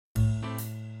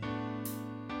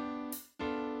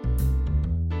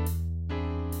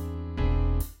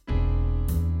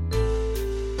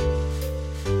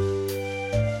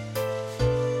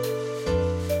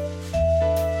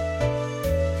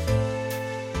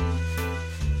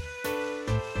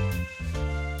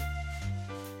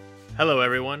Hello,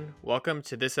 everyone. Welcome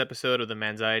to this episode of the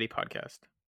Manxiety Podcast.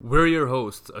 We're your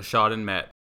hosts, Ashad and Matt.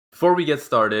 Before we get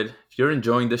started, if you're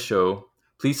enjoying this show,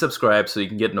 please subscribe so you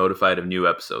can get notified of new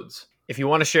episodes. If you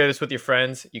want to share this with your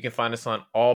friends, you can find us on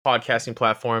all podcasting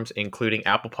platforms, including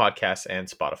Apple Podcasts and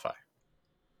Spotify.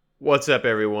 What's up,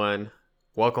 everyone?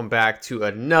 Welcome back to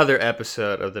another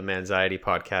episode of the Manxiety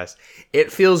Podcast.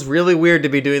 It feels really weird to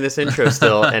be doing this intro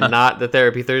still and not the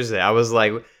Therapy Thursday. I was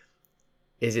like,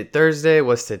 is it Thursday?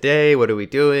 What's today? What are we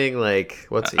doing? Like,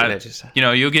 what's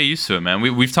you'll get used to it, man.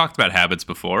 We've talked about habits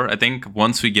before. I think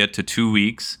once we get to 2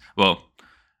 weeks, well,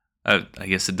 I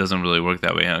guess it doesn't really work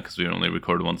that way, because we only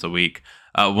record once a week.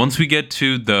 Once we get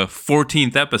to the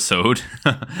 14th episode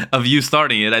of you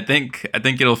starting it, I think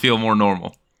it'll feel more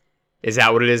normal. Is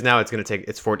that what it is now? It's gonna take.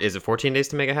 Is it 14 days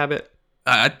to make a habit?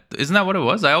 Isn't that what it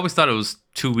was? I always thought it was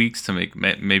 2 weeks to make.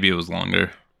 Maybe it was longer.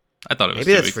 I thought it was.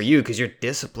 Maybe 2 that's weeks. for you because you're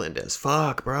disciplined as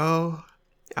fuck, bro.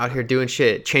 Out here doing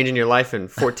shit, changing your life in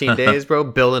 14 days, bro.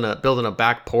 Building a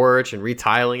back porch and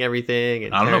retiling everything.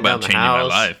 And I don't know about changing my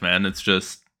life, man. It's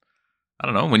just, I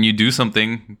don't know. When you do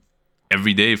something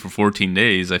every day for 14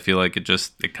 days, I feel like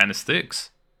it kind of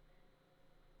sticks.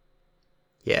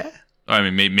 Yeah. I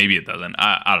mean, maybe it doesn't.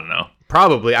 I don't know.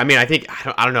 Probably. I mean, I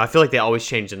don't know. I feel like they always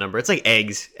change the number. It's like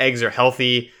eggs. Eggs are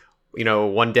healthy. You know,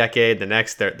 one decade, the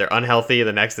next they're unhealthy,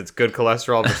 the next it's good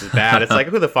cholesterol versus bad. It's like,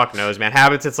 who the fuck knows, man?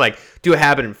 Habits, it's like do a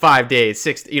habit in 5 days,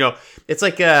 6. You know, it's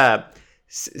like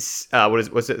what's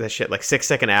it, that shit, like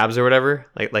 6-second abs or whatever.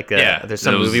 There's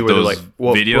some movie where they're like,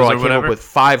 well, videos bro, I or came whatever up with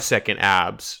 5-second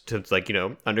abs to like, you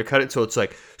know, undercut it. So it's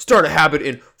like start a habit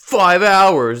in 5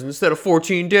 hours instead of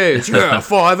 14 days. Yeah,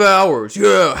 5 hours.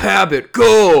 Yeah, habit,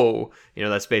 go. You know,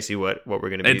 that's basically what we're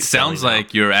gonna be. It sounds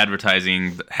like you're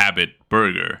advertising Habit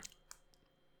Burger.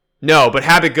 No, but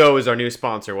Habit Go is our new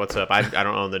sponsor. What's up? I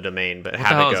don't own the domain, but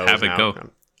Habit Go. Habit Go?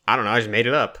 I don't know. I just made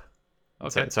it up.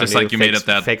 Okay, just like you made up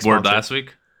that word sponsor. last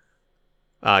week.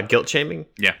 Guilt shaming.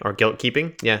 Yeah. Or guilt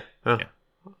keeping. Yeah. Oh. Yeah.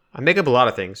 I make up a lot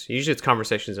of things. Usually, it's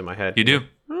conversations in my head. You do.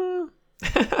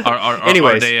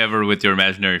 Anyways, are they ever with your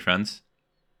imaginary friends?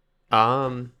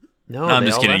 No, I'm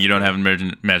just kidding. You don't have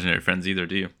imaginary friends either,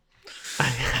 do you?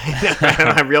 I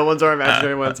don't have real ones or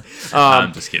imaginary ones.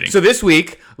 I'm just kidding. So this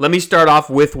week, let me start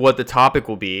off with what the topic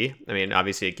will be. I mean,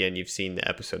 obviously, again, you've seen the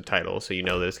episode title, so you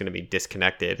know that it's going to be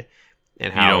disconnected.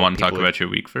 And how you don't want to talk about your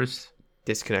week first?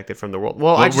 Disconnected from the world.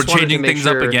 Well, we're changing things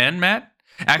up again, Matt.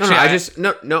 Actually,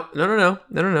 no.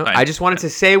 I just wanted to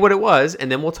say what it was,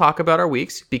 and then we'll talk about our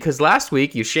weeks. Because last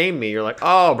week you shamed me. You're like,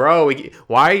 "Oh, bro,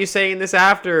 why are you saying this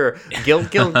after guilt,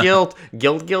 guilt?"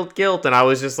 And I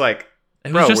was just like,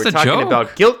 "Bro, we're talking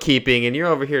about guilt keeping, and you're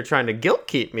over here trying to guilt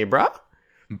keep me, bro."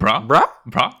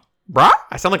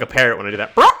 I sound like a parrot when I do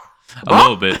that, bro. A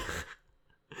little bit.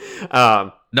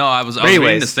 No, I was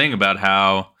reading this thing about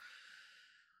how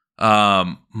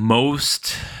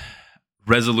most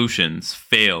resolutions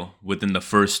fail within the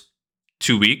first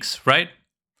 2 weeks, right?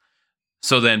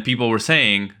 So then people were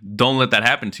saying, don't let that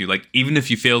happen to you. Like, even if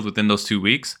you failed within those 2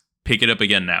 weeks, pick it up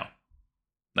again now.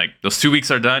 Like, those 2 weeks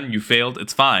are done, you failed,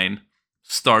 it's fine.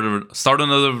 Start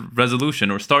another resolution,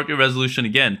 or start your resolution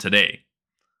again today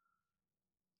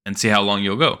and see how long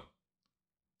you'll go.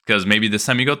 Because maybe this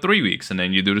time you go 3 weeks, and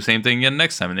then you do the same thing again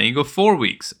next time, and then you go 4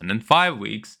 weeks, and then 5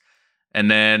 weeks, and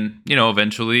then, you know,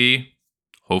 eventually,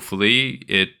 hopefully,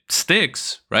 it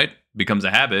sticks, right? Becomes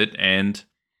a habit, and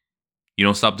you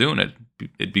don't stop doing it.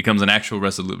 It becomes an actual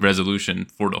resolution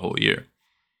for the whole year.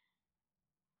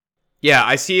 Yeah,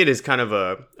 I see it as kind of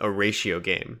a ratio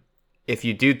game. If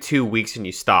you do 2 weeks and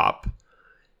you stop,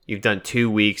 you've done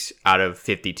 2 weeks out of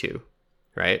 52,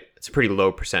 right? It's a pretty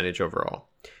low percentage overall.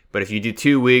 But if you do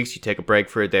 2 weeks, you take a break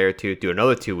for a day or two, do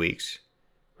another 2 weeks,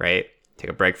 right? Take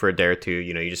a break for a day or two,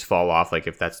 you know, you just fall off, like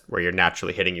if that's where you're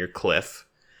naturally hitting your cliff.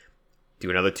 Do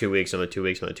another 2 weeks, another 2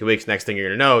 weeks, another 2 weeks. Next thing you're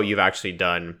going to know, you've actually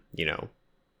done, you know,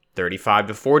 35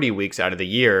 to 40 weeks out of the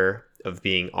year of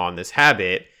being on this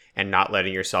habit and not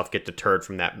letting yourself get deterred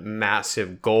from that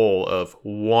massive goal of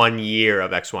 1 year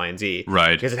of X, Y, and Z.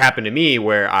 Right. Because it happened to me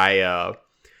where I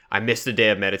missed a day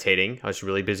of meditating. I was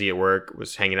really busy at work,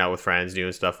 was hanging out with friends,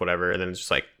 doing stuff, whatever. And then just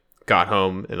like got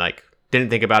home and like didn't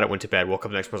think about it, went to bed, woke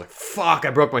up the next morning, was like, fuck,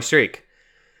 I broke my streak.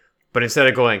 But instead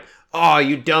of going, oh,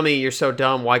 you dummy, you're so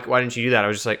dumb, why didn't you do that? I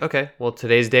was just like, okay, well,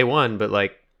 today's day 1, but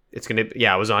like, it's going to,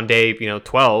 I was on day,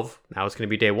 12. Now it's going to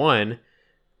be day 1,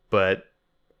 but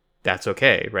that's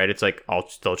okay, right? It's like, I'll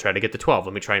still try to get to 12.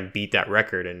 Let me try and beat that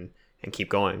record and keep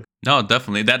going. No,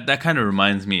 definitely. That kind of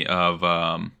reminds me of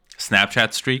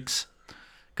Snapchat streaks.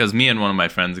 Because me and one of my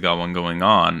friends got one going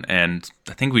on, and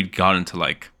I think we'd gotten to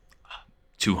like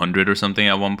 200 or something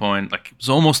at one point. Like, it was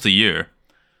almost a year.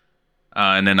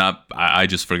 and then I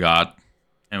just forgot,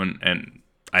 and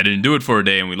I didn't do it for a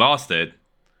day, and we lost it.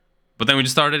 But then we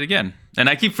just started again, and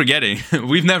I keep forgetting.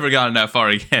 We've never gotten that far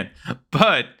again,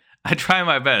 but I try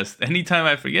my best. Anytime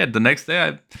I forget, the next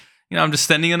day I'm just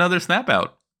sending another snap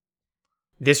out.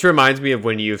 This reminds me of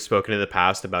when you've spoken in the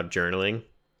past about journaling.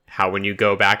 How when you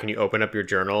go back and you open up your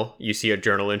journal, you see a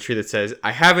journal entry that says,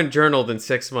 I haven't journaled in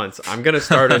 6 months. I'm going to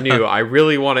start anew. I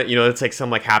really want to, it's like some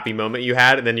like happy moment you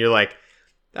had. And then you're like,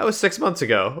 that was 6 months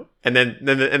ago. And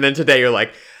then today you're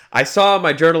like, I saw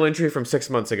my journal entry from 6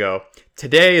 months ago.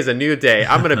 Today is a new day.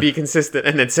 I'm going to be consistent.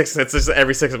 And then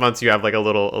every 6 months you have like a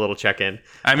little check-in.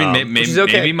 I mean,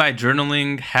 maybe my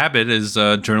journaling habit is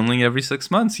journaling every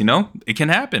 6 months. It can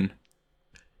happen.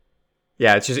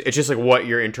 Yeah, it's just like what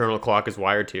your internal clock is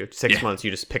wired to. 6 months,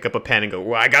 you just pick up a pen and go,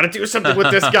 well, I got to do something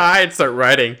with this guy, and start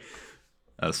writing.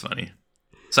 That's funny.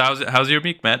 So how's your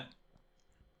week, Matt?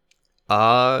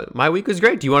 My week was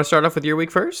great. Do you want to start off with your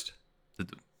week first?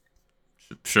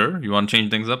 Sure. You want to change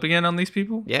things up again on these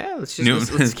people? Yeah,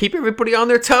 let's keep everybody on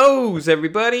their toes,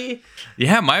 everybody.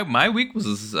 Yeah, my week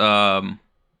was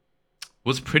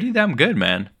pretty damn good,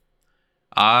 man.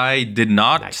 I did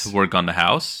not work on the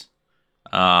house.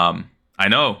 I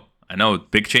know,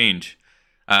 big change.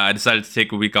 I decided to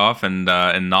take a week off and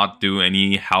not do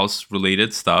any house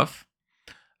related stuff.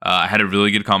 I had a really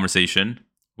good conversation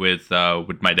with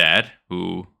my dad,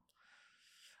 who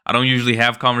I don't usually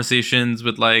have conversations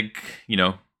with, I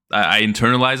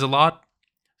internalize a lot.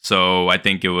 So I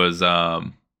think it was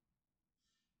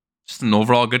just an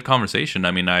overall good conversation.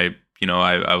 I mean, I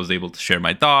was able to share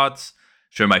my thoughts,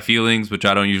 share my feelings, which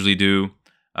I don't usually do.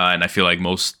 And I feel like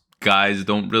most guys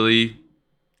don't really,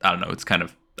 I don't know, it's kind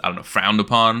of, frowned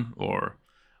upon, or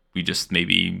we just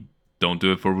maybe don't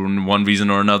do it for one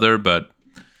reason or another. But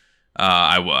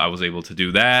I was able to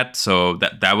do that. So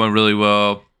that went really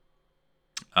well.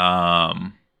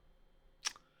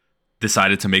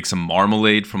 Decided to make some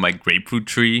marmalade from my grapefruit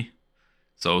tree.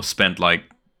 So spent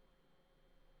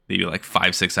maybe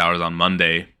 5-6 hours on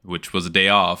Monday, which was a day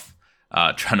off,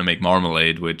 trying to make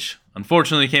marmalade, which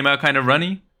unfortunately came out kind of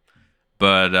runny.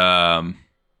 But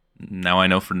now I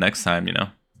know for next time,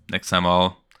 next time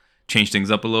I'll change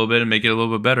things up a little bit and make it a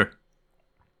little bit better.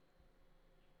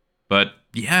 But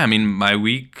yeah, I mean, my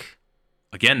week,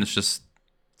 again, it's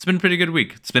been a pretty good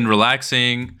week. It's been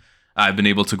relaxing. I've been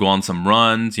able to go on some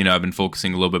runs. I've been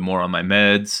focusing a little bit more on my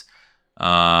meds,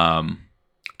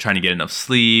 trying to get enough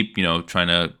sleep, trying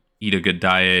to eat a good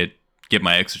diet, get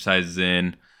my exercises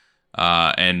in,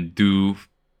 and do,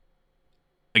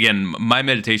 again, my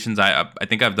meditations. I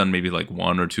think I've done maybe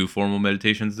 1 or 2 formal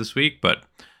meditations this week, but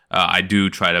I do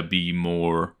try to be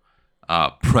more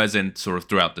present sort of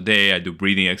throughout the day. I do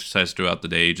breathing exercise throughout the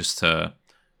day just to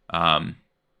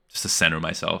center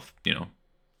myself,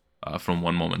 from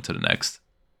one moment to the next.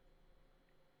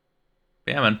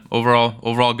 Yeah, man.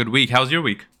 Overall good week. How's your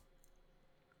week?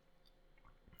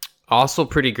 Also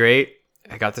pretty great.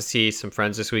 I got to see some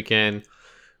friends this weekend.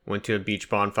 Went to a beach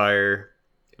bonfire.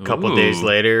 A couple of days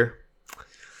later,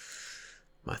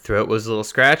 my throat was a little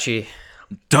scratchy.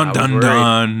 Dun dun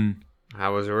dun. I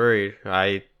was worried.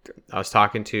 I was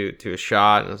talking to a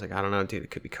shot, and I was like, I don't know, dude,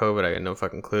 it could be COVID. I got no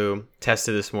fucking clue.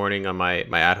 Tested this morning on my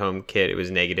at-home kit. It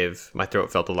was negative. My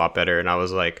throat felt a lot better, and I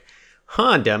was like,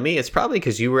 huh, dummy, it's probably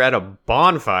because you were at a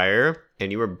bonfire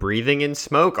and you were breathing in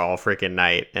smoke all freaking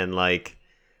night, and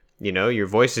your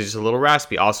voice is just a little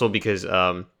raspy. Also because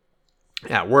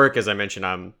at work, as I mentioned,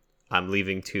 I'm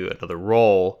leaving to another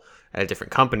role at a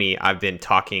different company. I've been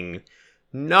talking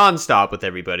nonstop with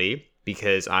everybody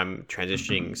because I'm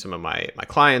transitioning some of my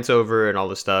clients over and all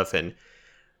this stuff. And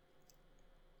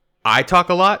I talk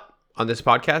a lot on this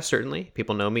podcast, certainly.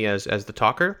 People know me as the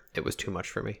talker. It was too much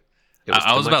for me.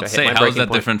 I was about to say, how is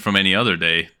that different from any other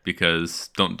day? Because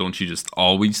don't you just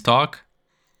always talk?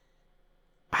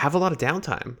 I have a lot of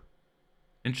downtime.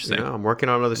 Interesting. I'm working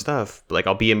on other stuff.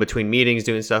 I'll be in between meetings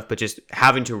doing stuff, but just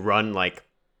having to run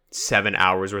 7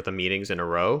 hours worth of meetings in a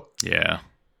row. Yeah.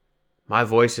 My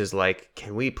voice is like,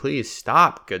 can we please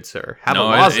stop, good sir? Have a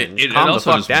lozenge. It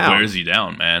also just wears you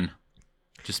down, man.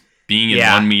 Just being in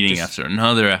one meeting after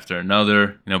another.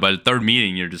 By the third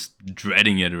meeting, you're just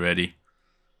dreading it already.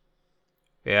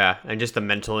 Yeah, and just the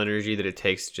mental energy that it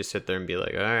takes to just sit there and be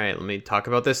like, all right, let me talk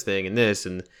about this thing and this.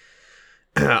 And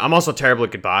I'm also terrible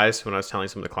at goodbyes. When I was telling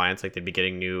some of the clients, they'd be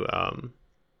getting new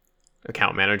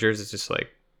account managers. It's just like,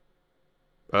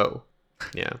 oh,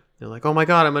 yeah. They're like, oh my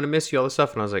God, I'm going to miss you, all this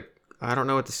stuff. And I was like, I don't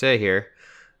know what to say here.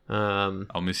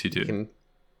 I'll miss you too.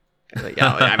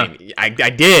 I mean, I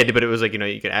did, but it was like,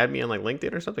 you can add me on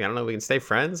LinkedIn or something. I don't know. We can stay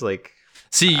friends.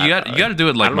 See, you got to do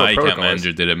it I like don't know my what account protocol is.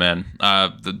 manager did it, man.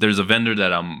 There's a vendor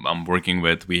that I'm working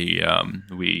with. We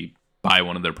buy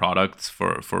one of their products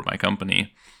for my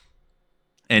company,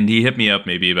 and he hit me up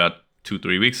maybe about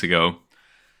 2-3 weeks ago,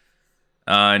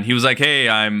 and he was like, "Hey,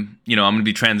 I'm gonna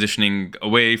be transitioning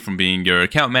away from being your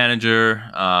account manager,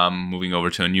 moving over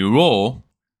to a new role.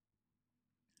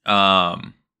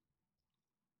 Do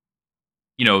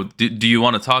you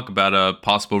want to talk about a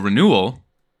possible renewal?"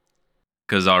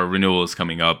 Because our renewal is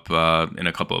coming up in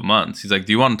a couple of months. He's like,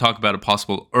 "Do you want to talk about a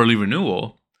possible early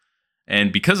renewal?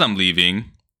 And because I'm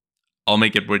leaving, I'll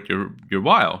make it worth your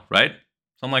while, right?"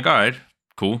 So I'm like, "All right,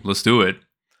 cool, let's do it."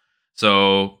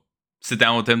 So sit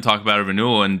down with him, talk about a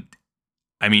renewal, and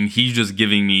I mean, he's just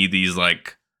giving me these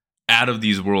like out of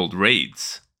these world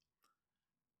rates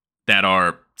that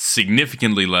are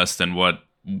significantly less than what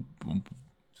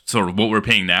we're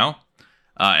paying now.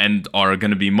 And are going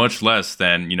to be much less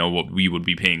than what we would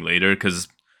be paying later. Because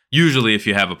usually, if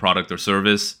you have a product or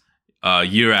service,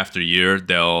 year after year,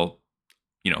 they'll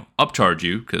upcharge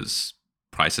you because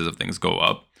prices of things go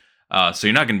up. So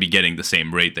you're not going to be getting the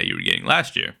same rate that you were getting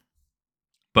last year.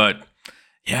 But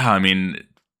yeah, I mean,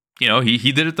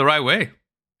 he did it the right way.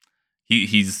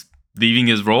 He's leaving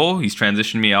his role. He's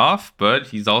transitioned me off, but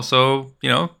he's also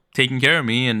taking care of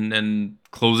me and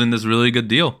closing this really good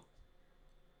deal.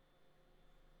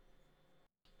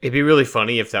 It'd be really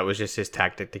funny if that was just his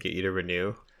tactic to get you to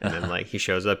renew, and then like he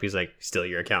shows up, he's like still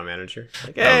your account manager.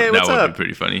 Like, hey, what's that would up? be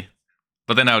pretty funny.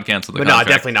 But then I would cancel the But contract.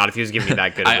 no, definitely not. If he was giving me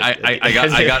that good,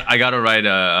 I got to write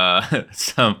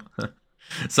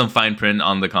some fine print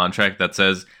on the contract that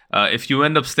says if you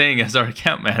end up staying as our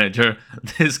account manager,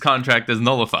 this contract is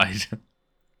nullified.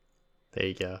 There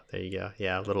you go.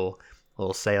 Yeah, little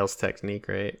sales technique,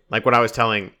 right? Like when I was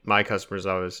telling my customers,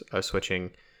 I was switching.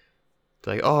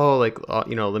 Like,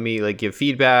 let me like give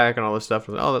feedback and all this stuff.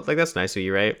 Oh, like that's nice of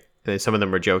you, right? And then some of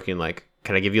them were joking, like,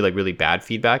 can I give you like really bad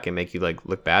feedback and make you like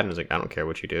look bad? And I was like, I don't care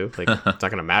what you do. Like, it's not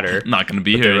gonna matter. Not gonna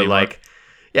be but here they were anymore. like,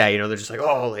 yeah, they're just like,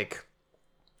 oh, like,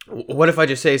 what if I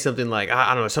just say something like,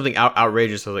 I don't know, something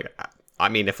outrageous? I was like, I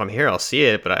mean, if I'm here, I'll see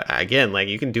it. But again, like,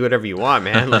 you can do whatever you want,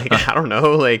 man. Like, I don't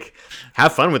know, like,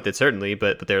 have fun with it, certainly.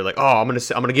 But they're like, oh, I'm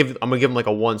gonna give them like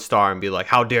a 1 star and be like,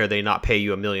 how dare they not pay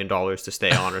you $1 million to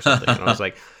stay on or something? And I was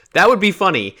like, that would be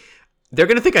funny. They're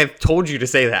gonna think I told you to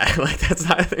say that. Like, that's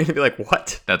not. They're gonna be like,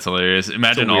 what? That's hilarious.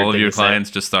 Imagine all of your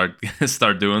clients just start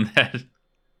doing that.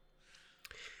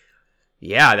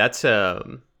 Yeah, that's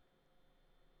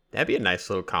that'd be a nice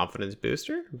little confidence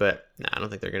booster. But nah, I don't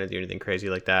think they're gonna do anything crazy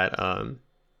like that.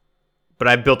 But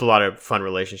I've built a lot of fun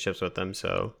relationships with them,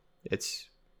 so it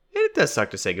does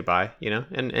suck to say goodbye,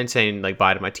 and saying like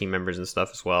bye to my team members and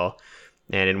stuff as well.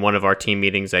 And in one of our team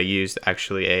meetings, I used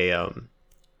actually I'll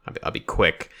be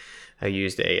quick. I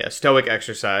used a stoic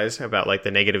exercise about like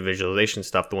the negative visualization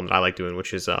stuff, the one that I like doing,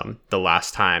 which is the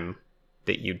last time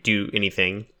that you do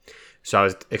anything. So I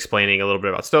was explaining a little bit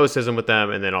about stoicism with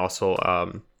them, and then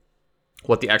also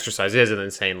what the exercise is, and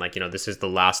then saying like, this is the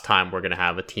last time we're going to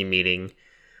have a team meeting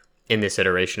in this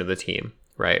iteration of the team,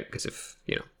 right? Because if,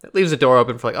 that leaves the door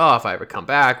open for like, oh, if I ever come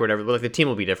back or whatever, like the team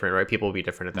will be different, right? People will be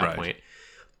different at that point.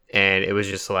 And it was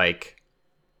just like,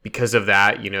 because of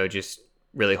that, just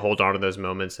really hold on to those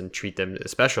moments and treat them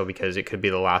as special, because it could be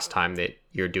the last time that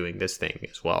you're doing this thing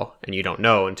as well. And you don't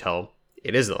know until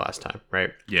it is the last time,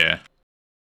 right? Yeah.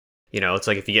 It's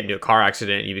like if you get into a car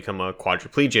accident and you become a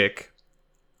quadriplegic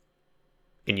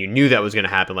and you knew that was going to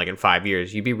happen like in 5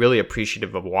 years, you'd be really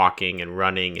appreciative of walking and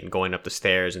running and going up the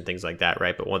stairs and things like that,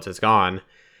 right? But once it's gone,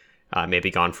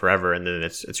 maybe gone forever, and then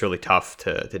it's really tough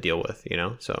to deal with,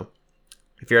 So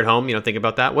if you're at home, think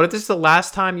about that. What if this is the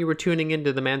last time you were tuning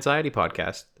into the Manxiety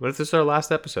podcast? What if this is our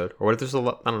last episode? Or what if this is,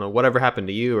 I don't know, whatever happened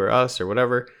to you or us or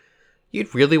whatever?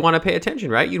 You'd really want to pay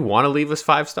attention, right? You'd want to leave us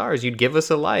 5 stars. You'd give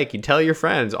us a like. You'd tell your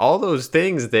friends. All those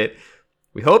things that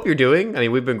we hope you're doing. I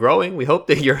mean, we've been growing. We hope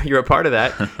that you're a part of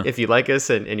that if you like us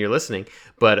and you're listening.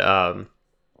 But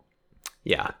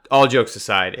yeah, all jokes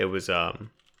aside, it was a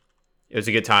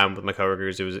good time with my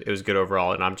coworkers. It was good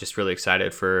overall, and I'm just really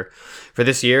excited for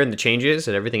this year and the changes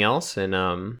and everything else.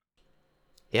 And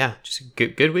yeah, just a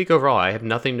good week overall. I have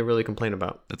nothing to really complain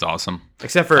about. That's awesome.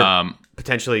 Except for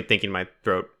potentially thinking my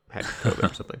throat had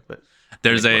COVID or something. But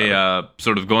there's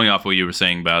sort of going off what you were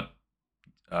saying about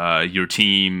your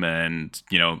team, and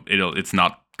it's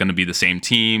not going to be the same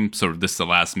team. Sort of this is the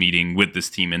last meeting with this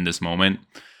team in this moment.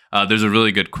 There's a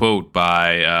really good quote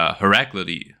by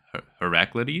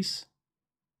Heraclitus.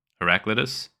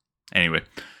 Anyway,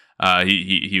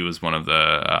 he was one of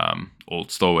the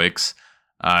old Stoics,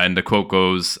 and the quote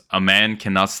goes, "A man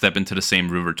cannot step into the same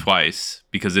river twice,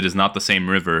 because it is not the same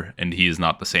river, and he is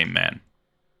not the same man."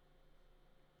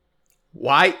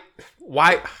 why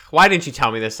didn't you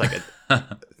tell me this like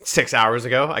 6 hours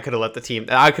ago? I could have let the team.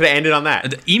 I could have ended on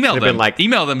that. Email them.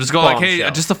 Email them. Just go like, hey,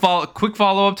 just a quick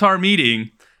follow up to our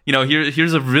meeting.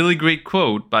 Here's a really great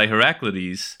quote by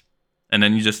Heraclides, and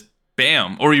then you just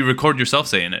bam, or you record yourself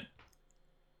saying it.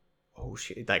 Oh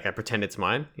shit! Like I pretend it's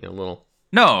mine. Little.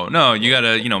 No, you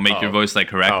gotta make your voice like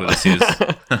Heraclides is.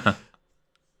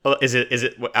 Is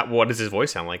it? What does his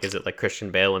voice sound like? Is it like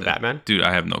Christian Bale in Batman? Dude,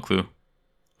 I have no clue.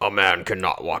 A man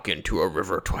cannot walk into a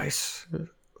river twice,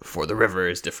 for the river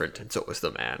is different, and so is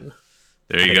the man.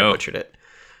 There you go. I butchered it.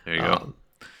 There you go.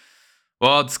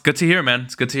 Well, it's good to hear, man.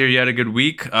 It's good to hear you had a good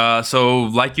week. So,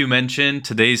 like you mentioned,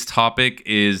 today's topic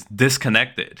is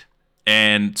disconnected,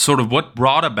 and sort of what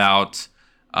brought about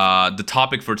the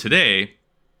topic for today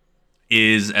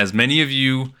is, as many of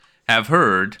you have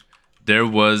heard, there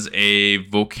was a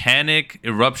volcanic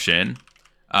eruption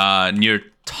near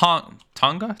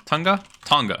Tonga.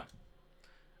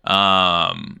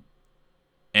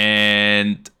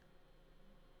 And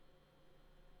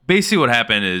basically what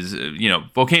happened is,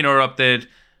 volcano erupted.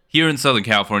 Here in Southern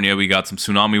California, we got some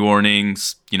tsunami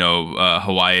warnings.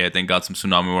 Hawaii, I think, got some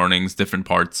tsunami warnings. Different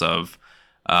parts of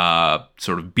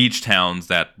sort of beach towns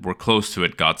that were close to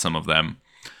it got some of them.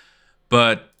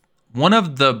 But one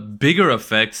of the bigger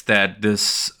effects that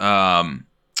this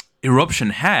eruption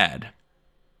had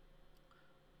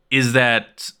is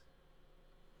that,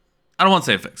 I don't want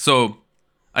to say effects. So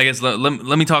I guess let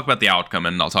me talk about the outcome,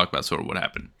 and I'll talk about sort of what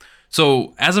happened.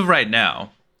 So as of right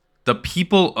now, the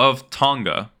people of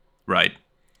Tonga, right,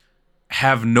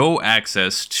 have no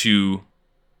access to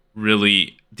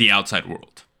really the outside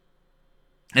world.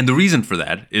 And the reason for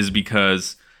that is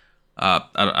because, I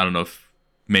don't know if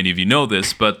many of you know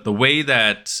this, but the way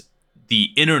that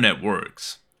the internet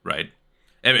works, right,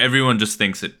 everyone just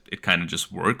thinks it kind of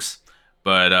just works.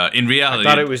 But in reality,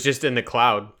 I thought it was just in the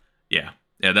cloud. Yeah,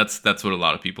 that's what a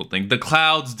lot of people think. The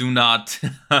clouds do not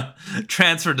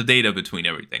transfer the data between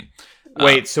everything.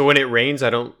 Wait, so when it rains, I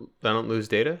don't lose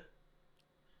data?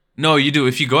 No, you do.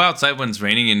 If you go outside when it's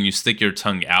raining and you stick your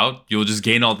tongue out, you'll just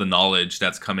gain all the knowledge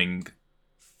that's coming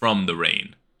from the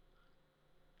rain.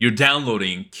 You're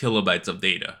downloading kilobytes of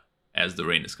data as the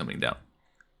rain is coming down.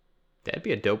 That'd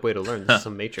be a dope way to learn. This is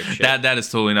some Matrix shit. That is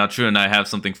totally not true, and I have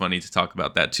something funny to talk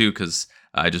about that too, because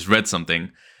I just read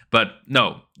something. But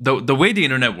no, the way the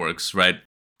internet works, right,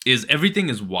 is everything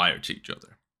is wired to each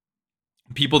other.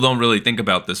 People don't really think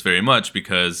about this very much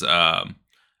because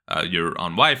you're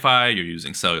on Wi-Fi, you're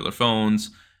using cellular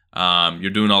phones, you're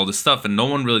doing all this stuff, and no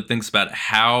one really thinks about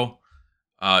how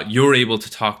you're able to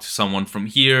talk to someone from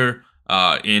here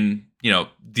in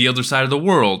the other side of the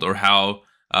world, or how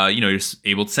you're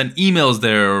able to send emails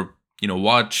there, or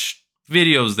watch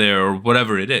videos there, or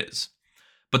whatever it is.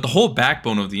 But the whole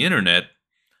backbone of the internet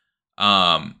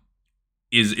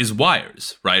is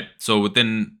wires, right? So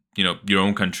within your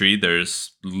own country,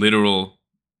 there's literal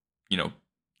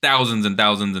thousands and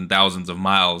thousands and thousands of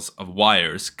miles of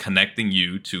wires connecting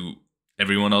you to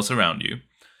everyone else around you.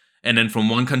 And then from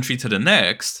one country to the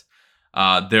next,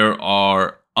 there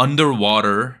are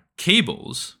underwater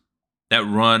cables that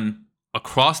run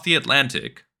across the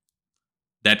Atlantic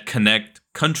that connect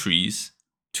countries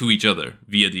to each other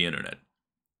via the internet.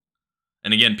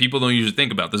 And again, people don't usually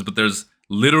think about this, but there's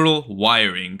literal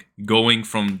wiring going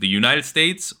from the United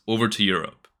States over to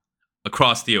Europe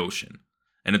across the ocean.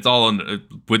 And it's all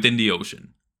within the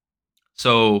ocean.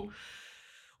 So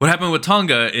what happened with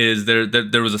Tonga is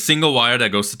there was a single wire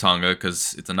that goes to Tonga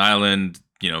because it's an island.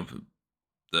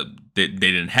 They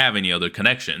didn't have any other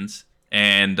connections.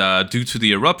 And due to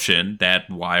the eruption, that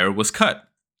wire was cut,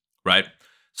 right?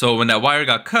 So when that wire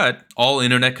got cut, all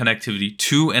internet connectivity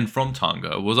to and from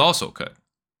Tonga was also cut.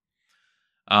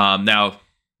 Now,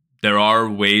 there are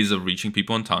ways of reaching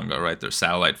people in Tonga, right? There's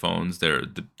satellite phones.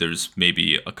 There's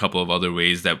maybe a couple of other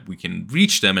ways that we can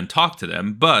reach them and talk to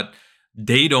them, but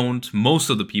most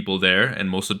of the people there and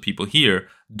most of the people here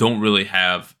don't really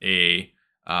have a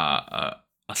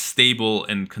stable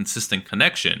and consistent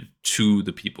connection to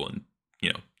the people and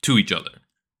to each other.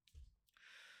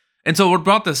 And so what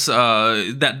brought this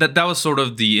that was sort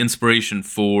of the inspiration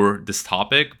for this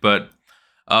topic. But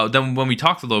then when we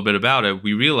talked a little bit about it,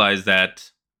 we realized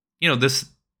that this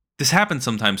happens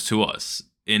sometimes to us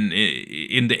in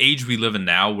the age we live in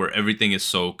now, where everything is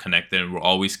so connected and we're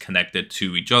always connected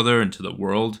to each other and to the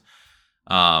world.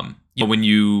 When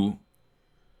you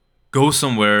go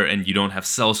somewhere and you don't have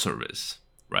cell service,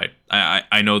 right?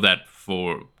 I know that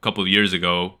for a couple of years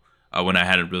ago, when I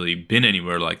hadn't really been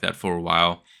anywhere like that for a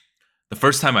while, the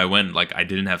first time I went, I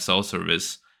didn't have cell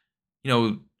service,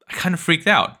 I kind of freaked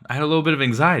out. I had a little bit of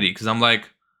anxiety because I'm like,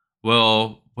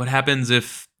 well, what happens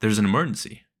if there's an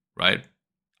emergency, right?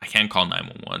 I can't call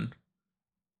 911.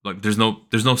 Like there's no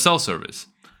cell service.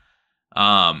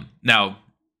 Now,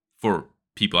 for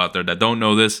people out there that don't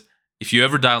know this, if you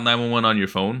ever dial 911 on your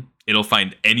phone, it'll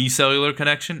find any cellular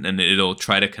connection and it'll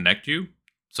try to connect you.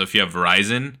 So if you have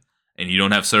Verizon and you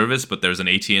don't have service, but there's an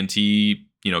AT&T,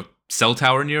 cell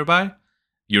tower nearby,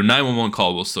 your 911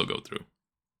 call will still go through.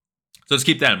 So just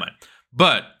keep that in mind.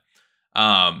 But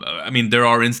there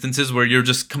are instances where you're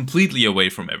just completely away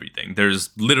from everything. There's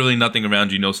literally nothing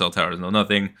around you, no cell towers, no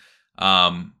nothing.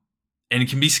 And it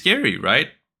can be scary, right?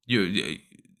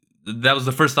 That was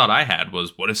the first thought I had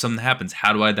was, what if something happens?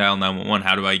 How do I dial 911?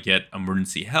 How do I get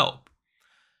emergency help?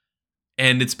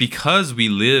 And it's because we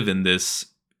live in this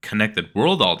connected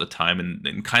world all the time and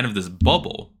in kind of this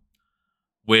bubble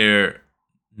where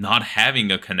not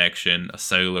having a connection, a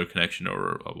cellular connection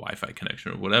or a Wi-Fi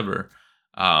connection or whatever,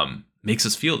 makes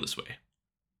us feel this way.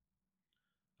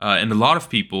 And a lot of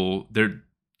people, and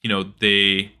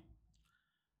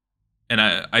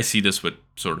I see this with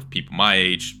sort of people my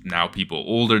age, now people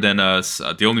older than us.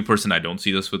 The only person I don't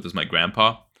see this with is my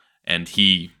grandpa. And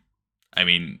he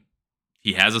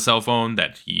has a cell phone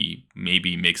that he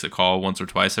maybe makes a call once or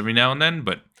twice every now and then,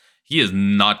 but he is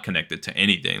not connected to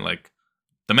anything. Like,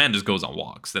 the man just goes on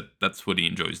walks. That's what he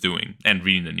enjoys doing, and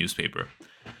reading the newspaper.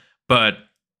 But,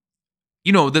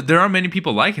 there are many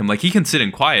people like him. Like, he can sit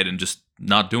in quiet and just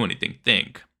not do anything,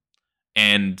 think.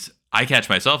 And I catch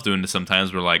myself doing this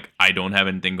sometimes where, like, I don't have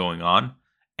anything going on,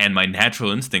 and my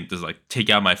natural instinct is, like, take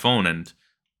out my phone and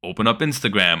open up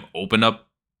Instagram, open up,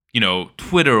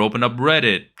 Twitter, open up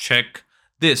Reddit, check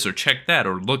this or check that,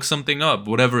 or look something up,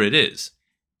 whatever it is.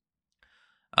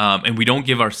 And we don't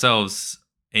give ourselves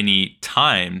any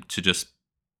time to just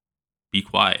be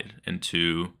quiet and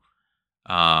to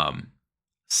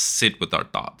sit with our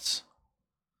thoughts.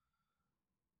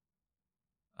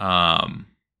 So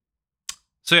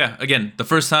yeah, again, the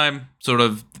first time sort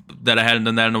of that I hadn't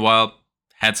done that in a while,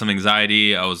 had some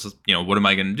anxiety. I was, what am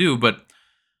I going to do? But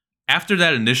after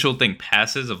that initial thing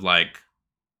passes of like,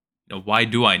 why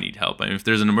do I need help? I mean, if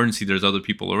there's an emergency, there's other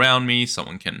people around me.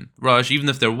 Someone can rush. Even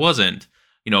if there wasn't,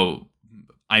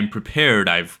 I'm prepared.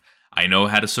 I know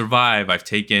how to survive. I've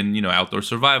taken, outdoor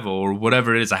survival or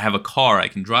whatever it is. I have a car. I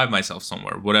can drive myself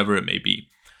somewhere, whatever it may be.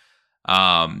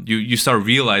 You start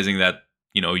realizing that,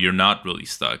 you're not really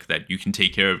stuck, that you can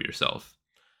take care of yourself.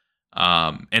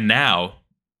 And now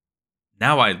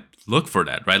I look for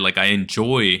that, right? Like I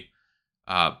enjoy,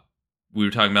 we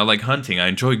were talking about like hunting. I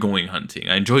enjoy going hunting.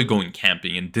 I enjoy going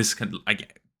camping and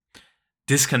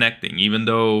disconnecting, even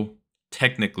though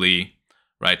technically,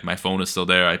 right, my phone is still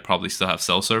there. I probably still have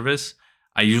cell service.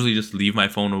 I usually just leave my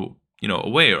phone,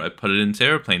 away, or I put it into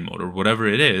airplane mode or whatever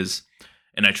it is.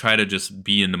 And I try to just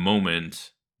be in the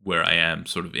moment where I am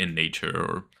sort of in nature,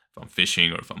 or if I'm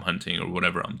fishing or if I'm hunting or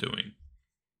whatever I'm doing.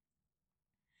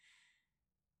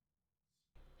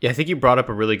 Yeah, I think you brought up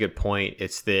a really good point.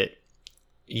 It's that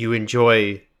you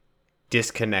enjoy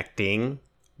disconnecting,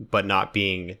 but not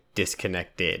being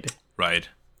disconnected. Right.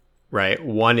 Right.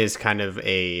 One is kind of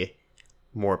a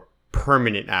more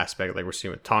permanent aspect, like we're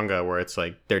seeing with Tonga, where it's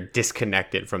like they're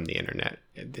disconnected from the internet.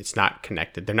 It's not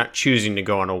connected. They're not choosing to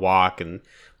go on a walk and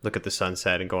look at the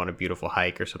sunset and go on a beautiful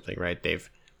hike or something, right? They've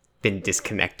been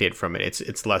disconnected from it.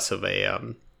 It's less of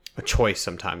a choice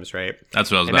sometimes, right? That's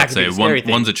what I was about to say.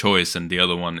 One's a choice and the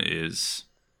other one is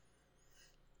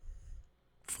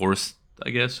forced, I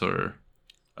guess, or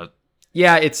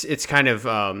yeah, it's kind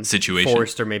of situation,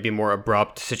 forced, or maybe more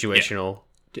abrupt, situational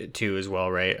too as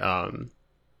well, right?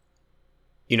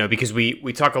 Because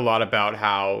we talk a lot about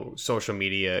how social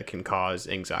media can cause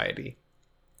anxiety,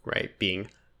 right? Being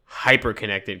hyper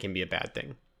connected can be a bad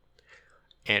thing,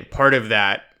 and part of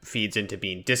that feeds into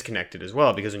being disconnected as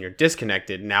well, because when you're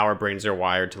disconnected, now our brains are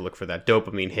wired to look for that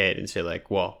dopamine hit and say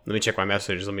like, well, let me check my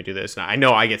messages, let me do this. Now I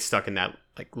know I get stuck in that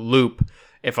like loop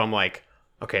if I'm like,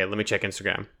 okay, let me check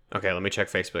Instagram, okay, let me check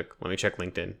Facebook, let me check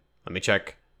LinkedIn, let me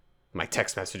check my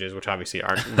text messages, which obviously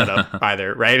aren't lit up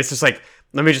either, right? It's just like,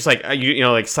 let me just like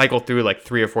like cycle through like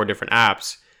 3 or 4 different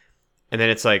apps, and then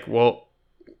it's like, well,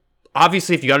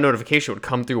 obviously if you got a notification, it would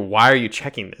come through. Why are you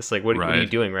checking this? Like, what are you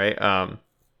doing, right?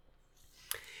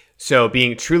 So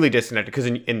being truly disconnected, because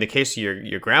in the case of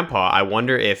your grandpa, I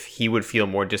wonder if he would feel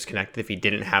more disconnected if he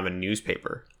didn't have a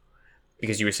newspaper,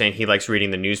 because you were saying he likes reading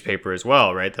the newspaper as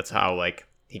well, right? That's how like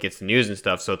he gets the news and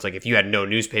stuff. So it's like if you had no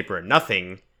newspaper and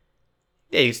nothing,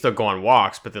 yeah, you still go on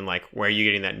walks, but then like where are you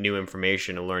getting that new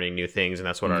information and learning new things? And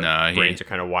that's what our brains are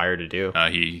kind of wired to do.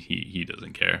 He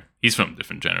doesn't care. He's from a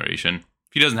different generation.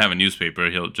 If he doesn't have a newspaper,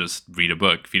 he'll just read a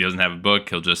book. If he doesn't have a book,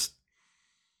 he'll just,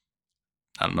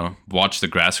 I don't know, watch the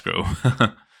grass grow.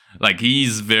 Like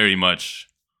he's very much,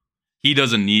 he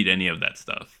doesn't need any of that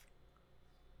stuff.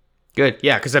 Good.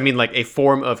 Yeah, because I mean, like, a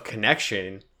form of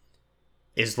connection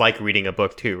is like reading a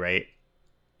book too, right?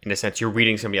 In a sense, you're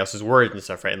reading somebody else's words and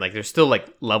stuff, right? And like, there's still like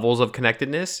levels of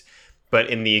connectedness, but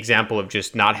in the example of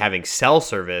just not having cell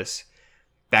service,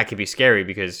 that could be scary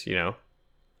because, you know,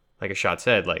 like Ashad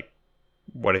said, like,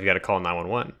 what if you got to call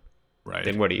 911? Right.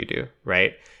 Then what do you do,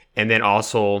 right? And then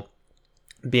also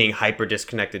being hyper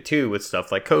disconnected too with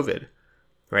stuff like COVID,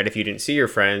 right? If you didn't see your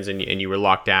friends and you were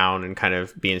locked down and kind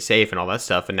of being safe and all that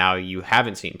stuff, and now you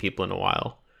haven't seen people in a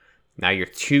while, now you're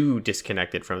too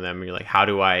disconnected from them. And you're like, how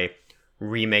do I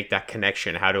remake that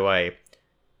connection? How do I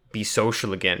be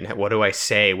social again? What do I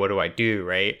say? What do I do,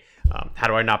 right? How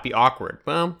do I not be awkward?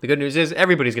 Well, the good news is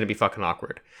everybody's going to be fucking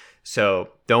awkward. So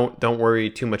don't worry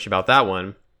too much about that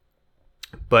one.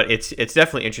 But it's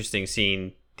definitely interesting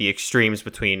seeing the extremes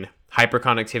between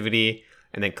hyperconnectivity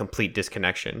and then complete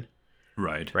disconnection.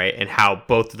 Right. Right. And how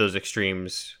both of those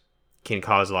extremes can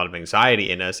cause a lot of anxiety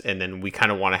in us. And then we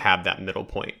kind of want to have that middle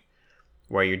point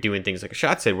where you're doing things like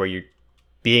Ashad said, where you're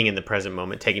being in the present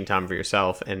moment, taking time for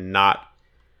yourself and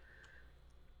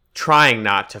trying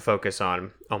not to focus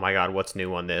on, oh my God, what's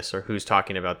new on this, or who's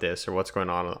talking about this, or what's going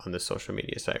on this social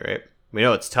media site, right? We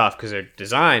know it's tough because they're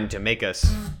designed to make us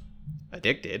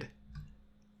addicted.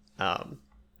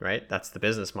 Right? That's the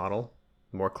business model.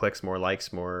 More clicks, more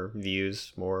likes, more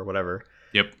views, more whatever.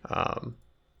 Yep.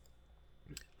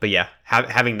 But yeah,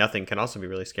 having nothing can also be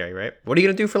really scary, right? What are you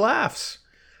going to do for laughs?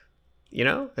 You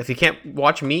know, if you can't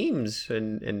watch memes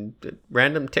and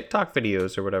random TikTok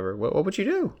videos or whatever, what would you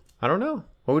do? I don't know.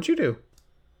 What would you do?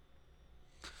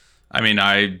 I mean,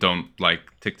 I don't like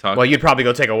TikTok. Well, you'd probably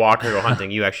go take a walk or go hunting.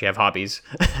 You actually have hobbies.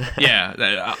 Yeah,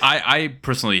 I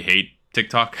personally hate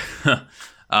TikTok.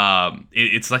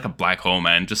 It's like a black hole,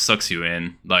 man. It just sucks you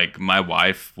in. Like, my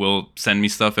wife will send me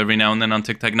stuff every now and then on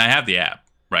TikTok, and I have the app,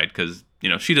 right? Because, you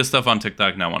know, she does stuff on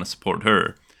TikTok, and I want to support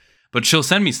her. But she'll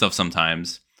send me stuff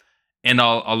sometimes, and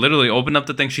I'll literally open up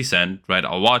the thing she sent, right?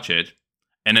 I'll watch it,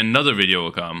 and another video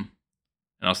will come,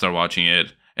 and I'll start watching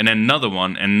it, and then another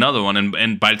one,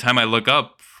 and by the time I look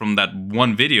up from that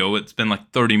one video, it's been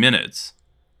like 30 minutes.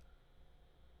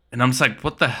 And I'm just like,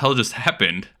 what the hell just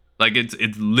happened? Like,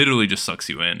 it literally just sucks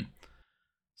you in.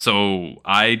 So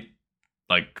I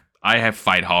have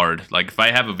fight hard. Like, if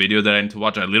I have a video that I need to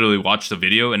watch, I literally watch the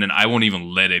video, and then I won't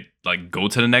even let it like go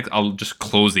to the next. I'll just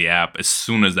close the app as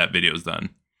soon as that video is done.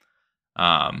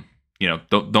 You know,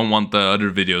 don't want the other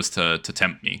videos to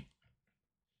tempt me.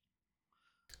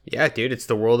 Yeah, dude, it's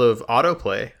the world of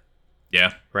autoplay.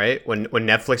 Yeah. Right? When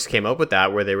Netflix came up with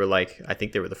that, where they were like, I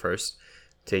think they were the first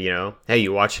to, you know, hey,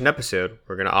 you watched an episode,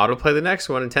 we're going to autoplay the next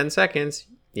one in 10 seconds.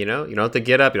 You know, you don't have to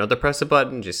get up, you don't have to press a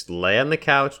button, just lay on the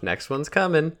couch, next one's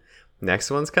coming.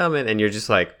 And you're just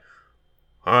like,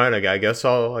 all right, I guess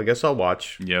I'll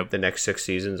watch the next 6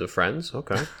 seasons of Friends.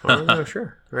 Okay. All right,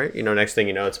 sure. Right? You know, next thing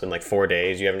you know, it's been like 4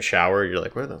 days, you haven't showered, you're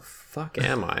like, where the fuck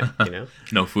am I? You know?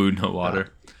 No food, no water.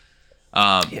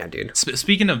 Yeah, dude.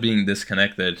 Speaking of being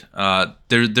disconnected,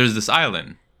 there's this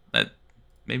island that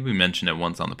maybe we mentioned it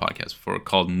once on the podcast before,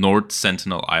 called North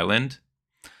Sentinel Island,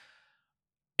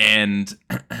 and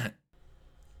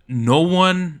no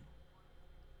one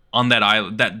on that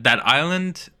island, that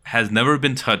island has never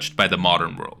been touched by the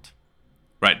modern world,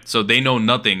 right? So they know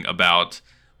nothing about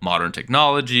modern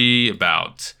technology,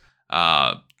 about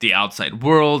the outside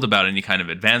world, about any kind of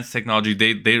advanced technology.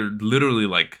 They're literally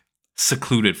like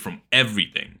secluded from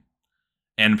everything.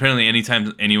 And apparently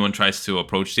anytime anyone tries to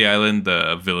approach the island,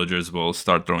 the villagers will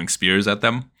start throwing spears at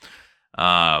them.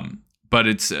 But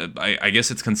it's I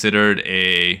guess it's considered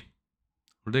a,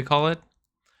 what do they call it?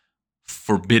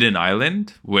 Forbidden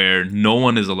island, where no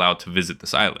one is allowed to visit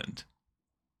this island.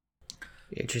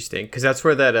 Interesting, because that's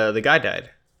where that the guy died.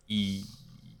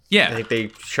 Yeah, I think they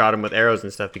shot him with arrows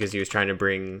and stuff because he was trying to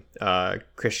bring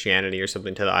Christianity or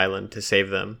something to the island to save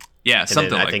them. Yeah,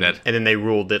 something like that. And then they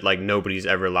ruled that like nobody's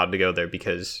ever allowed to go there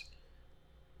because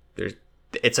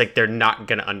it's like they're not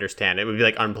gonna understand. It would be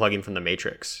like unplugging from the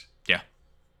Matrix. Yeah.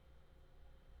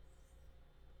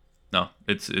 No,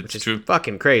 it's true.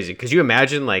 Fucking crazy. Because you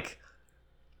imagine like,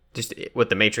 just with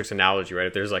the Matrix analogy, right?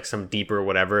 If there's like some deeper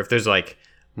whatever, if there's like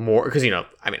more, because, you know,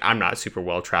 I mean, I'm not super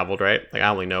well traveled, right? Like, I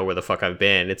only know where the fuck I've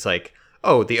been. It's like,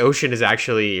 oh, the ocean is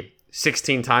actually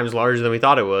 16 times larger than we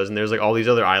thought it was, and there's like all these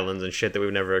other islands and shit that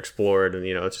we've never explored, and,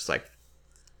 you know, it's just like,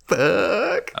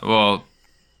 fuck. Well,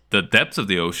 the depths of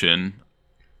the ocean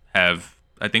have,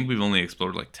 I think we've only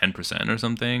explored like 10% or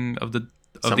something of the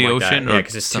ocean. Yeah,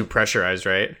 because it's too pressurized,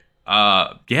 right?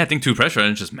 Yeah, I think too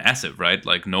pressurized is just massive, right?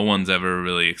 Like, no one's ever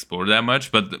really explored that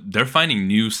much, but they're finding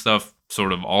new stuff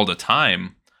sort of all the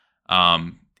time.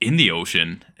 in the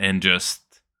ocean, and just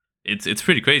it's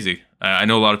pretty crazy. I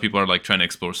know a lot of people are like trying to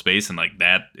explore space, and like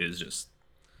that is just,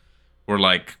 we're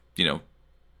like,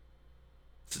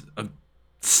 a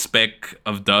speck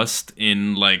of dust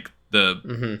in like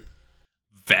the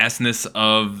vastness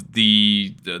of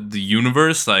the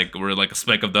universe. Like we're like a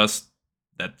speck of dust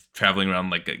that's traveling around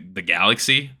like the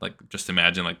galaxy. Like just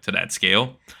imagine like to that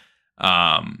scale.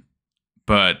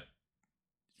 But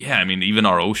yeah, I mean, even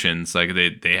our oceans, like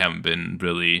they haven't been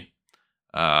really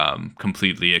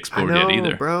completely I explored yet know,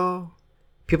 either. bro.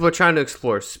 People are trying to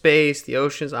explore space, the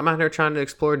oceans. I'm out here trying to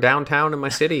explore downtown in my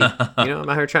city. I'm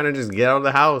out here trying to just get out of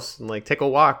the house and like take a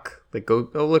walk. Like go,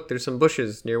 oh look, there's some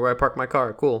bushes near where I park my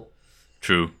car. Cool.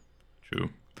 True.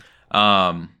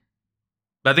 But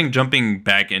I think jumping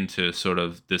back into sort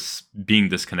of this being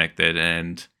disconnected,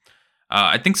 and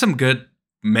I think some good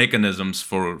mechanisms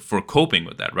for coping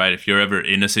with that, right? If you're ever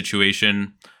in a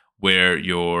situation where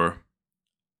you've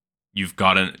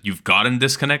gotten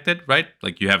disconnected, right?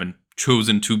 Like you haven't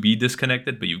chosen to be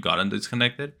disconnected, but you've gotten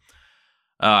disconnected.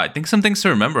 I think some things to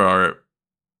remember are,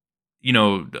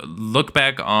 look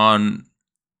back on,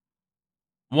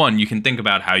 one, you can think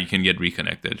about how you can get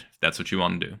reconnected if that's what you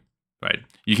want to do, right?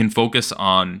 You can focus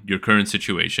on your current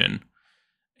situation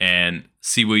and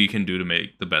see what you can do to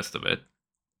make the best of it.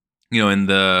 In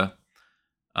the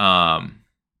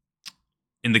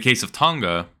case of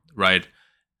Tonga, right?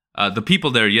 The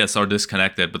people there, yes, are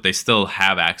disconnected, but they still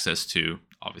have access to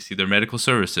obviously their medical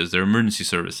services, their emergency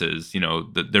services,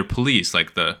 their police.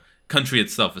 Like the country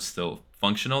itself is still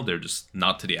functional. They're just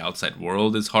not to the outside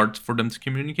world. It's hard for them to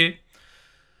communicate.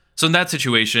 So in that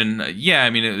situation, yeah,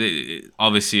 I mean,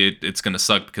 obviously it's going to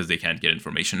suck because they can't get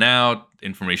information out.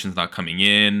 Information's not coming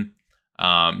in.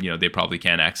 They probably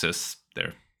can't access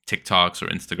their TikToks or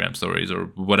Instagram stories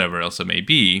or whatever else it may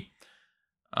be.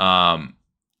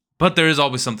 But there is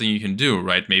always something you can do,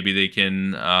 right? Maybe they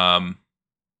can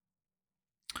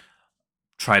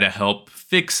try to help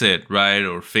fix it, right?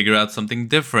 Or figure out something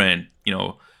different.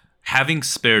 Having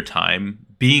spare time,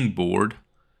 being bored,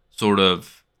 sort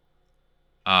of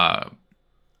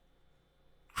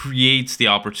creates the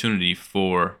opportunity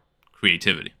for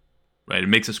creativity, right? It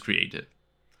makes us creative.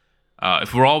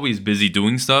 If we're always busy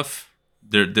doing stuff,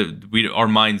 our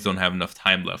minds don't have enough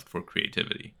time left for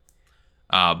creativity.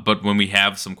 But when we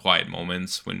have some quiet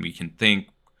moments, when we can think,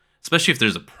 especially if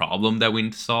there's a problem that we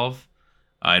need to solve,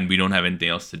 and we don't have anything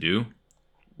else to do,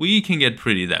 we can get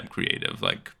pretty damn creative.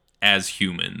 Like as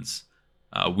humans,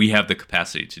 we have the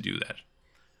capacity to do that.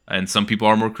 And some people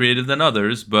are more creative than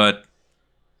others, but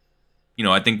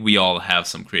I think we all have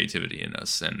some creativity in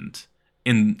us, and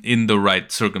in the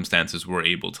right circumstances, we're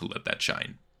able to let that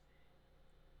shine.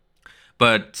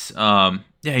 But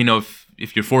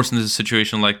if you're forced into a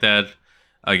situation like that,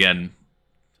 again,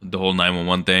 the whole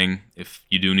 911 thing. If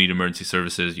you do need emergency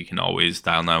services, you can always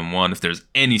dial 911. If there's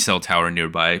any cell tower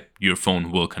nearby, your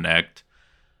phone will connect.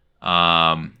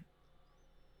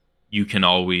 You can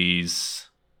always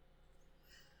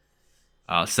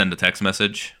send a text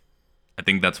message. I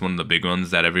think that's one of the big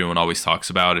ones that everyone always talks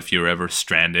about. If you're ever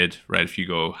stranded, right? If you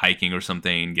go hiking or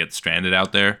something and get stranded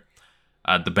out there,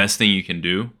 the best thing you can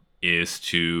do is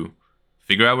to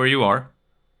figure out where you are.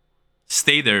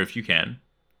 Stay there if you can,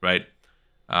 right?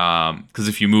 Because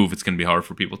if you move, it's going to be hard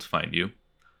for people to find you.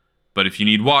 But if you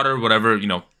need water, whatever,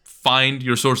 find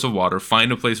your source of water,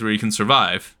 find a place where you can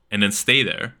survive, and then stay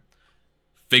there.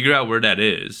 Figure out where that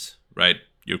is, right?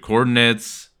 Your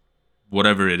coordinates,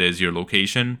 whatever it is, your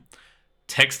location.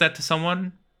 Text that to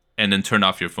someone, and then turn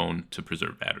off your phone to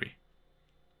preserve battery.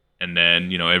 And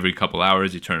then, every couple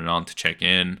hours, you turn it on to check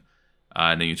in,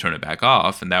 and then you turn it back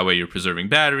off. And that way you're preserving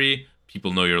battery.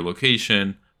 People know your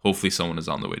location. Hopefully someone is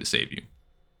on the way to save you.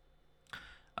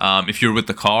 If you're with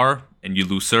the car and you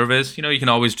lose service, you can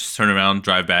always just turn around,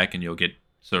 drive back, and you'll get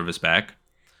service back.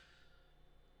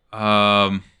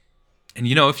 And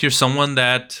if you're someone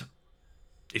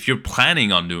if you're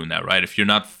planning on doing that, right? If you're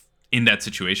not in that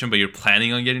situation, but you're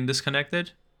planning on getting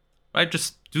disconnected, right?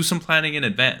 Just do some planning in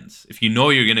advance. If you know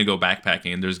you're going to go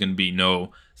backpacking and there's going to be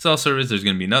no cell service, there's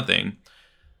going to be nothing.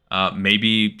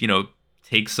 Maybe,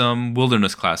 take some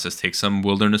wilderness classes, take some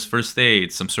wilderness first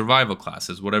aid, some survival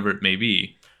classes, whatever it may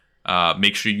be.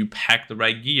 Make sure you pack the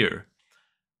right gear.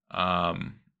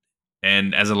 And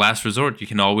as a last resort, you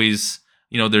can always,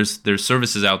 there's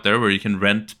services out there where you can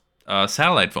rent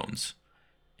satellite phones.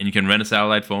 And you can rent a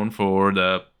satellite phone for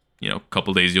the,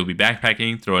 couple days you'll be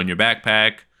backpacking, throw it in your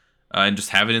backpack, and just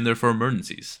have it in there for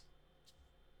emergencies.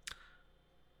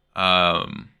 We're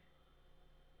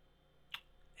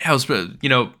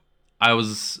going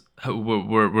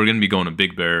to be going to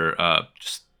Big Bear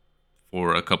just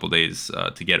for a couple days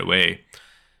to get away,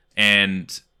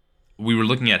 and we were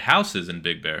looking at houses in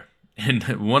Big Bear, and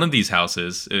one of these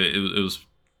houses, it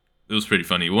was pretty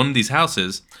funny. One of these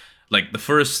houses, like the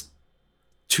first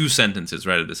two sentences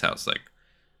right of this house, like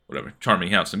whatever,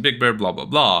 charming house in Big Bear, blah blah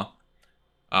blah.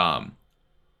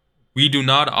 We do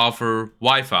not offer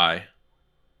Wi-Fi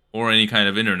or any kind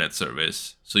of internet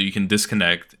service, so you can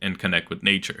disconnect and connect with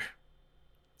nature.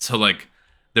 So like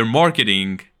they're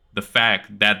marketing the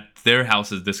fact that their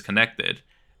house is disconnected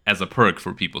as a perk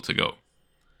for people to go.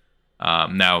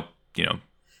 Now,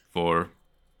 for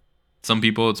some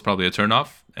people it's probably a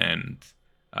turnoff, and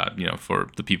for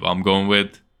the people I'm going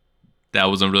with, that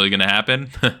wasn't really going to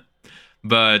happen.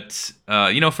 But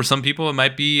for some people it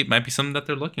might be something that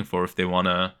they're looking for if they want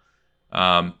to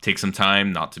take some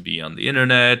time not to be on the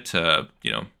internet, to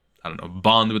I don't know,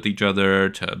 bond with each other,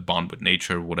 to bond with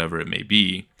nature, whatever it may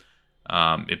be.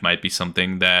 It might be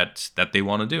something that they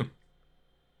want to do.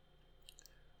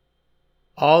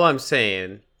 All I'm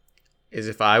saying is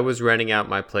if I was renting out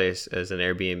my place as an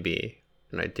Airbnb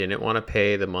and I didn't want to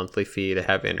pay the monthly fee to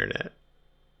have internet,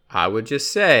 I would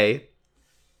just say,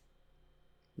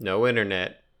 no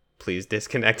internet, please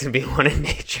disconnect and be one in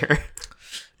nature.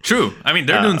 True. I mean,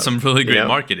 they're doing some really great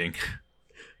marketing.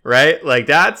 Right? Like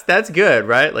that's good,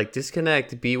 right? Like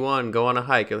disconnect, be one, go on a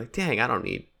hike. You're like, dang, I don't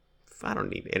need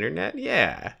internet.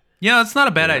 Yeah. Yeah, it's not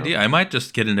a bad idea. I might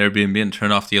just get an Airbnb and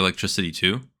turn off the electricity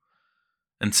too.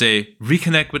 And say,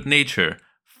 reconnect with nature.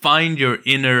 Find your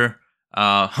inner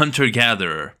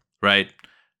hunter-gatherer, right?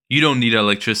 You don't need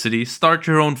electricity. Start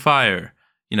your own fire.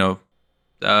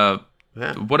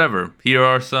 Whatever. Here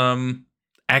are some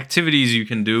activities you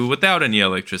can do without any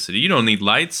electricity. You don't need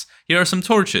lights. Here are some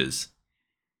torches.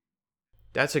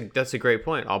 That's a great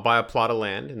point. I'll buy a plot of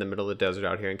land in the middle of the desert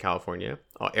out here in California.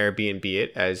 I'll Airbnb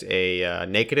it as a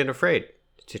naked and afraid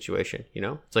situation.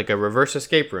 It's like a reverse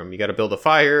escape room. You got to build a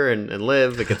fire and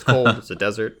live. It gets cold. It's a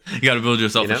desert. You got to build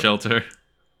yourself a shelter.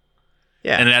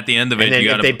 Yeah. And at the end of it,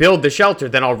 if they build the shelter,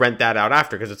 then I'll rent that out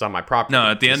after because it's on my property.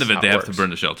 No, at the end of it, they have to burn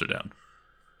the shelter down.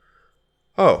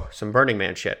 Oh, some Burning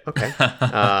Man shit. Okay.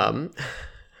 Exactly.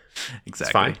 It's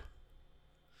fine.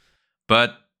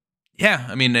 But yeah,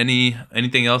 I mean,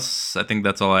 anything else? I think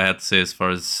that's all I had to say as far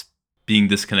as being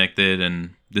disconnected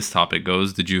and this topic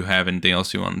goes. Did you have anything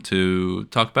else you wanted to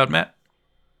talk about, Matt?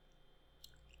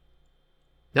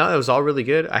 No, it was all really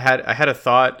good. I had a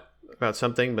thought about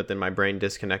something, but then my brain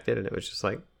disconnected, and it was just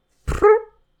like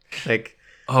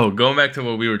going back to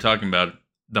what we were talking about,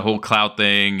 the whole cloud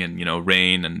thing, and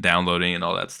rain and downloading and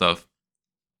all that stuff.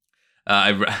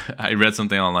 I read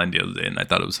something online the other day, and I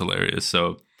thought it was hilarious.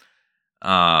 So,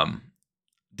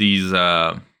 these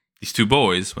two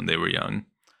boys when they were young,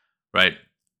 right?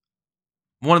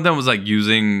 One of them was like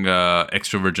using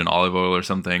extra virgin olive oil or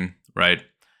something, right?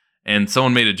 And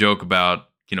someone made a joke about,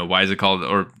 why is it called,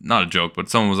 or not a joke, but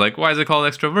someone was like, why is it called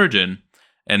extra virgin?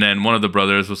 And then one of the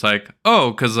brothers was like,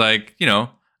 oh, because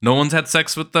no one's had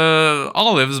sex with the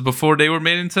olives before they were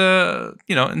made into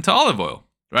olive oil,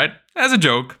 right? As a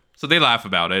joke. So they laugh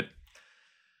about it.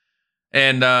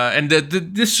 And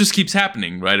this just keeps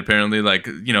happening, right? Apparently,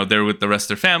 they're with the rest of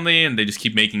their family and they just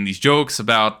keep making these jokes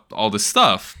about all this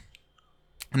stuff.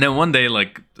 And then one day,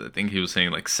 I think he was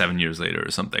saying 7 years later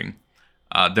or something,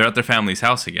 they're at their family's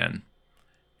house again.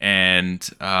 And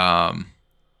their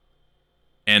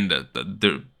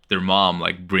mom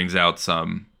brings out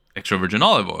some extra virgin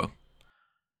olive oil.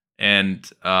 And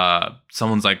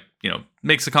someone's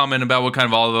makes a comment about what kind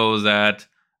of olive oil is that.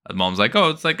 The mom's like,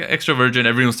 oh, it's extra virgin.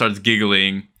 Everyone starts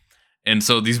giggling. And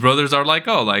so these brothers are like,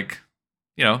 oh,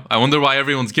 I wonder why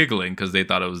everyone's giggling, because they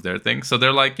thought it was their thing. So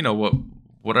they're like,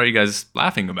 what are you guys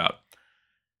laughing about?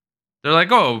 They're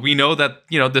like, oh, we know that,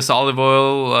 this olive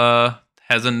oil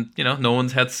hasn't, no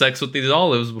one's had sex with these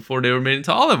olives before they were made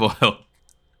into olive oil.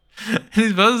 And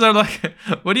these brothers are like,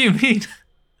 what do you mean?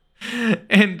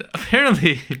 And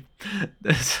apparently,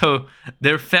 so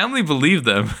their family believed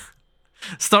them,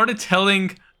 started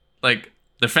telling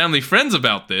their family friends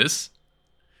about this,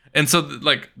 and so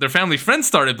their family friends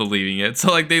started believing it.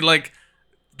 So they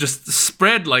just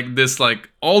spread this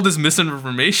all this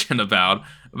misinformation about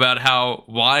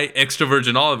why extra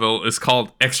virgin olive oil is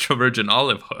called extra virgin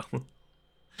olive oil.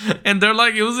 And they're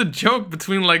like, it was a joke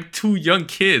between two young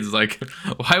kids.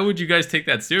 Why would you guys take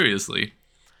that seriously?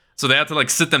 So they had to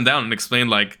sit them down and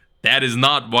explain that is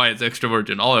not why it's extra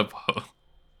virgin olive oil.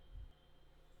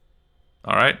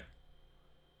 All right.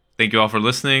 Thank you all for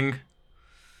listening.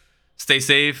 Stay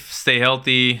safe, stay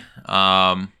healthy,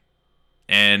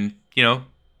 and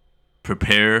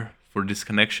prepare for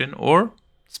disconnection, or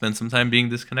spend some time being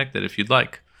disconnected if you'd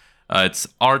like. It's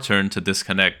our turn to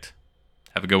disconnect.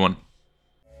 Have a good one.